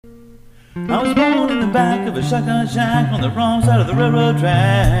I was born in the back of a shotgun shack on the wrong side of the railroad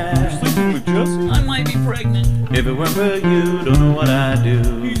track. You're sleeping with Jesse? I might be pregnant. If it weren't for you, don't know what I'd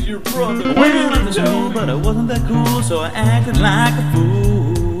do. He's your brother. I went on the school, but I wasn't that cool, so I acted like a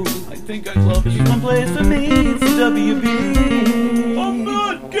fool. I think I love There's you. one place for me, it's the WB. I'm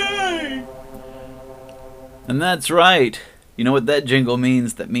not gay! And that's right. You know what that jingle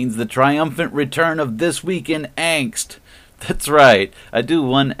means? That means the triumphant return of This Week in Angst. That's right. I do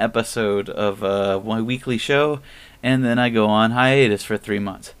one episode of my weekly show, and then I go on hiatus for 3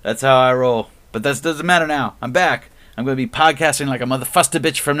 months. That's how I roll. But that doesn't matter now. I'm back. I'm going to be podcasting like a motherfuster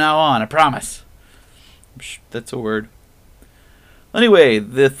bitch from now on. I promise. That's a word. Anyway,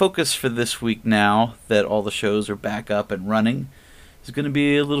 the focus for this week now that all the shows are back up and running is going to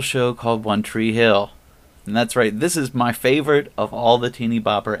be a little show called One Tree Hill. And that's right, this is my favorite of all the teeny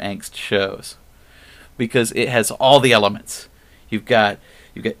bopper angst shows. Because it has all the elements. You've got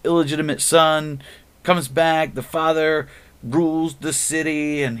illegitimate son, comes back, the father rules the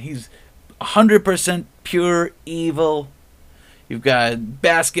city, and he's 100% pure evil. You've got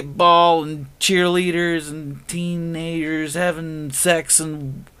basketball and cheerleaders and teenagers having sex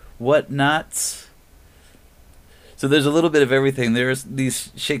and whatnots. So there's a little bit of everything. There's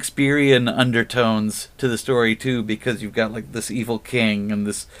these Shakespearean undertones to the story too, because you've got like this evil king and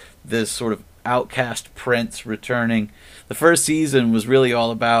this sort of outcast prince returning. The first season was really all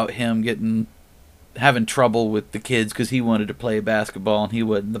about him having trouble with the kids because he wanted to play basketball and he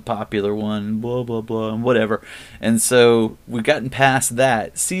wasn't the popular one and blah blah blah and whatever. And so we've gotten past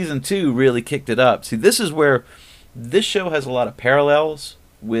that. Season 2 really kicked it up. See, this is where this show has a lot of parallels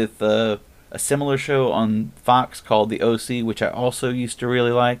with a similar show on Fox called The OC, which I also used to really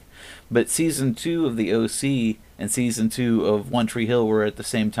like. But season 2 of The OC and season 2 of One Tree Hill were at the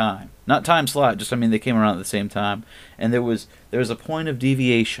same time. Not time slot, just they came around at the same time. And there was a point of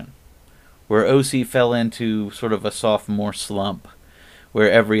deviation where OC fell into sort of a sophomore slump,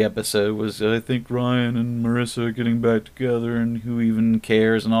 where every episode was, I think Ryan and Marissa are getting back together and who even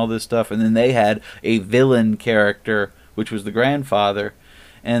cares and all this stuff. And then they had a villain character, which was the grandfather,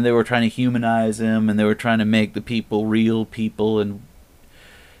 and they were trying to humanize him, and they were trying to make the people real people, and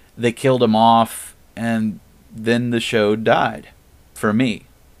they killed him off, and then the show died, for me.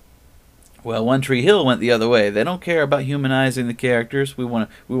 Well, One Tree Hill went the other way. They don't care about humanizing the characters. We want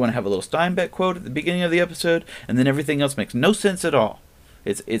to have a little Steinbeck quote at the beginning of the episode, and then everything else makes no sense at all.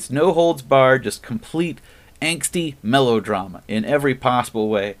 It's no holds barred, just complete angsty melodrama in every possible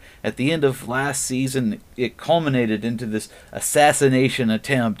way. At the end of last season, it culminated into this assassination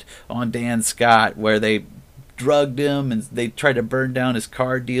attempt on Dan Scott, where they drugged him and they tried to burn down his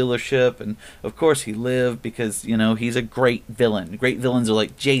car dealership, and of course he lived because, he's a great villain. Great villains are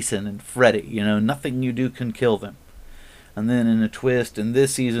like Jason and Freddy, nothing you do can kill them. And then in a twist, in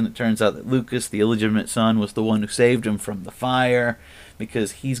this season, it turns out that Lucas, the illegitimate son, was the one who saved him from the fire,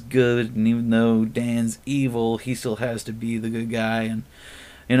 because he's good, and even though Dan's evil, he still has to be the good guy. And,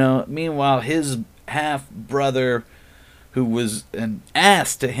 meanwhile, his half-brother, who was an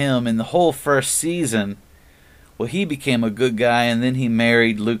ass to him in the whole first season, well, he became a good guy, and then he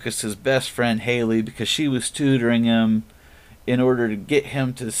married Lucas's best friend, Haley, because she was tutoring him in order to get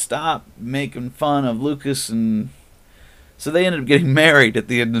him to stop making fun of Lucas, and so they ended up getting married at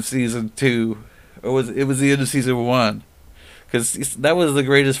the end of season 2. Or it was the end of season 1. Because that was the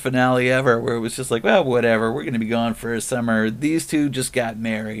greatest finale ever, where it was just like, well, whatever, we're going to be gone for a summer. These two just got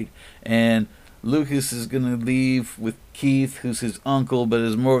married, and Lucas is going to leave with Keith, who's his uncle, but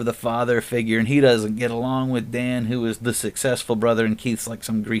is more of the father figure, and he doesn't get along with Dan, who is the successful brother, and Keith's like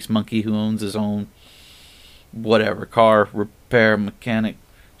some grease monkey who owns his own, whatever, car repair mechanic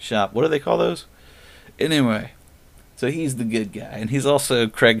shop. What do they call those? Anyway, so he's the good guy, and he's also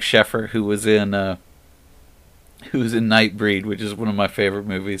Craig Sheffer, who was in Nightbreed, which is one of my favorite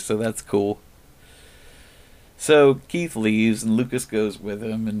movies, so that's cool. So Keith leaves, and Lucas goes with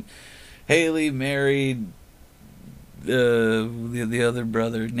him, and Haley married the other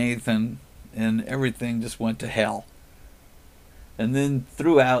brother, Nathan, and everything just went to hell. And then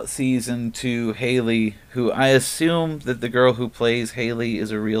throughout season 2, Haley, who I assume that the girl who plays Haley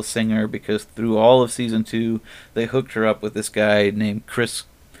is a real singer, because through all of season 2, they hooked her up with this guy named Chris,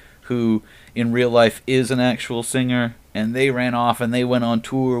 who in real life is an actual singer, and they ran off and they went on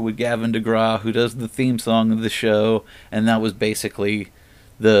tour with Gavin DeGraw, who does the theme song of the show, and that was basically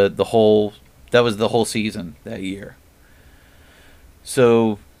the whole season that year.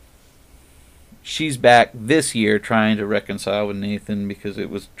 So she's back this year trying to reconcile with Nathan because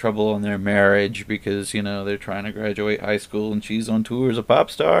it was trouble in their marriage, because they're trying to graduate high school and she's on tour as a pop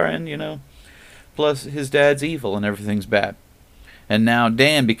star, and plus his dad's evil and everything's bad. And now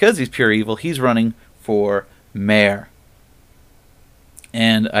Dan, because he's pure evil, he's running for mayor.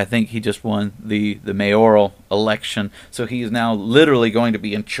 And I think he just won the mayoral election, so he is now literally going to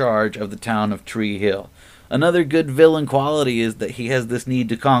be in charge of the town of Tree Hill. Another good villain quality is that he has this need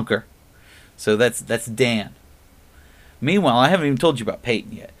to conquer. So that's Dan. Meanwhile, I haven't even told you about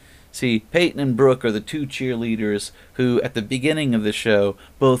Peyton yet. See, Peyton and Brooke are the two cheerleaders who, at the beginning of the show,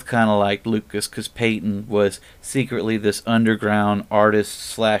 both kind of liked Lucas, because Peyton was secretly this underground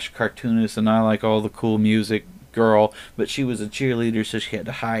artist/cartoonist, and I like all the cool music girl, but she was a cheerleader, so she had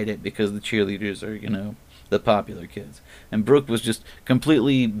to hide it because the cheerleaders are, the popular kids. And Brooke was just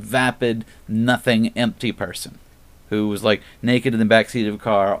completely vapid, nothing, empty person who was like naked in the backseat of a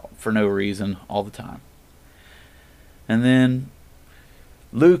car for no reason all the time. And then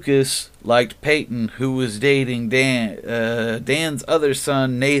Lucas liked Peyton, who was dating Dan's other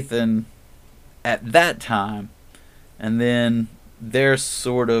son, Nathan, at that time. And then their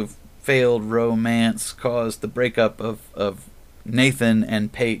sort of failed romance caused the breakup of Nathan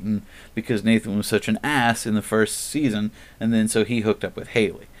and Peyton, because Nathan was such an ass in the first season, and then so he hooked up with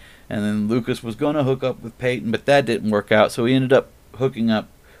Haley. And then Lucas was going to hook up with Peyton, but that didn't work out, so he ended up hooking up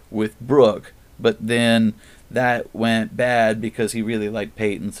with Brooke. But then that went bad because he really liked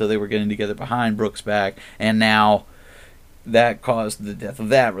Peyton, so they were getting together behind Brooke's back, and now that caused the death of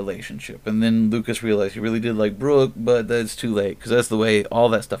that relationship. And then Lucas realized he really did like Brooke, but that's too late, because that's the way all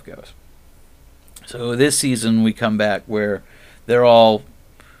that stuff goes. So this season we come back where they're all,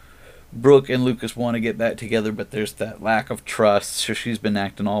 Brooke and Lucas want to get back together, but there's that lack of trust, so she's been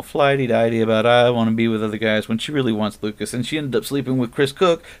acting all flighty-dighty about, I want to be with other guys, when she really wants Lucas. And she ended up sleeping with Chris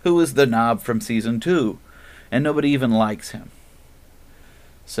Cook, who was the knob from season 2, and nobody even likes him.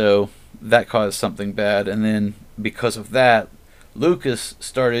 So that caused something bad, and then because of that, Lucas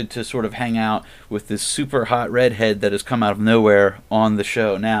started to sort of hang out with this super hot redhead that has come out of nowhere on the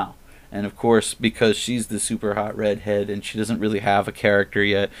show now. And of course, because she's the super hot redhead and she doesn't really have a character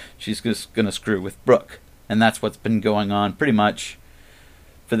yet, she's just going to screw with Brooke. And that's what's been going on pretty much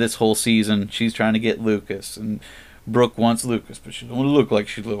for this whole season. She's trying to get Lucas, and Brooke wants Lucas, but she doesn't want to look like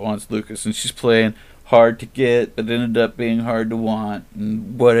she wants Lucas. And she's playing hard to get, but ended up being hard to want,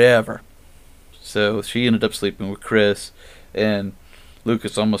 and whatever. So she ended up sleeping with Chris, and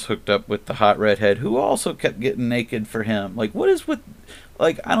Lucas almost hooked up with the hot redhead, who also kept getting naked for him. Like, what is with...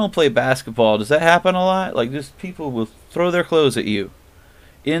 Like, I don't play basketball. Does that happen a lot? Like, just people will throw their clothes at you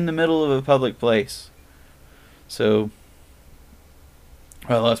in the middle of a public place. So,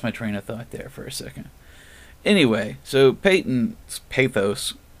 well, I lost my train of thought there for a second. Anyway, so Peyton's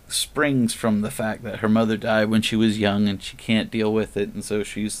pathos springs from the fact that her mother died when she was young and she can't deal with it. And so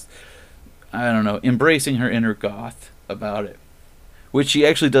she's, I don't know, embracing her inner goth about it. Which she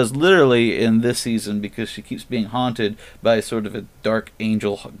actually does literally in this season, because she keeps being haunted by sort of a dark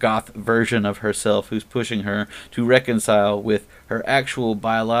angel goth version of herself who's pushing her to reconcile with her actual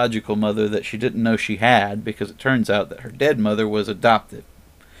biological mother that she didn't know she had, because it turns out that her dead mother was adopted.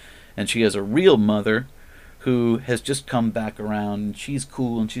 And she has a real mother who has just come back around, and she's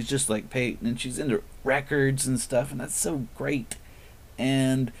cool, and she's just like Peyton, and she's into records and stuff, and that's so great.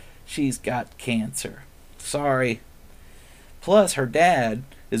 And she's got cancer. Sorry. Plus, her dad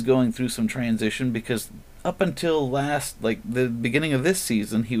is going through some transition, because up until the beginning of this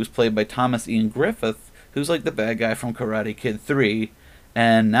season, he was played by Thomas Ian Griffith, who's like the bad guy from Karate Kid 3,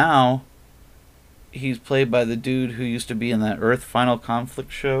 and now he's played by the dude who used to be in that Earth Final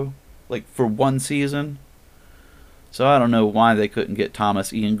Conflict show, like for one season. So I don't know why they couldn't get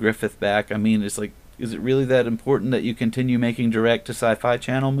Thomas Ian Griffith back. I mean, it's like, is it really that important that you continue making direct to Sci-Fi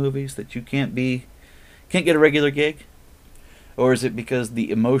Channel movies, that you can't get a regular gig? Or is it because the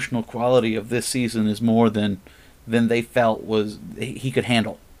emotional quality of this season is more than they felt he could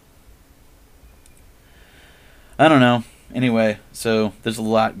handle? I don't know. Anyway, so there's a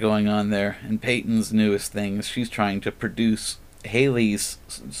lot going on there. And Peyton's newest thing is she's trying to produce Haley's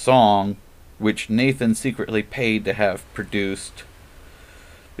song, which Nathan secretly paid to have produced,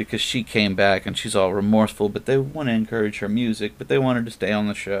 because she came back and she's all remorseful, but they want to encourage her music, but they want her to stay on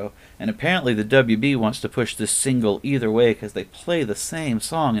the show. And apparently the WB wants to push this single either way, because they play the same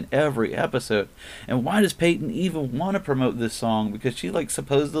song in every episode. And why does Peyton even want to promote this song? Because she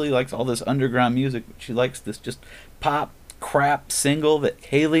supposedly likes all this underground music, but she likes this just pop crap single that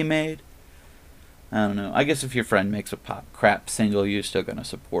Haley made. I don't know. I guess if your friend makes a pop crap single, you're still going to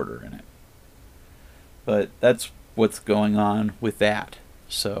support her in it. But that's what's going on with that.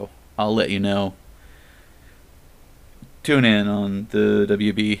 So I'll let you know. Tune in on the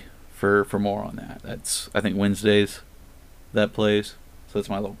WB for more on that. That's, I think, Wednesdays that plays. So that's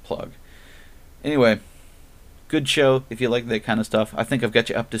my little plug. Anyway, good show if you like that kind of stuff. I think I've got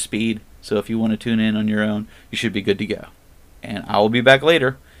you up to speed, so if you want to tune in on your own, you should be good to go. And I will be back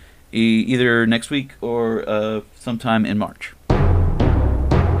later, either next week or sometime in March.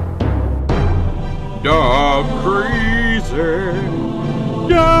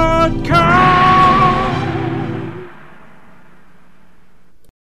 dogcrazy.com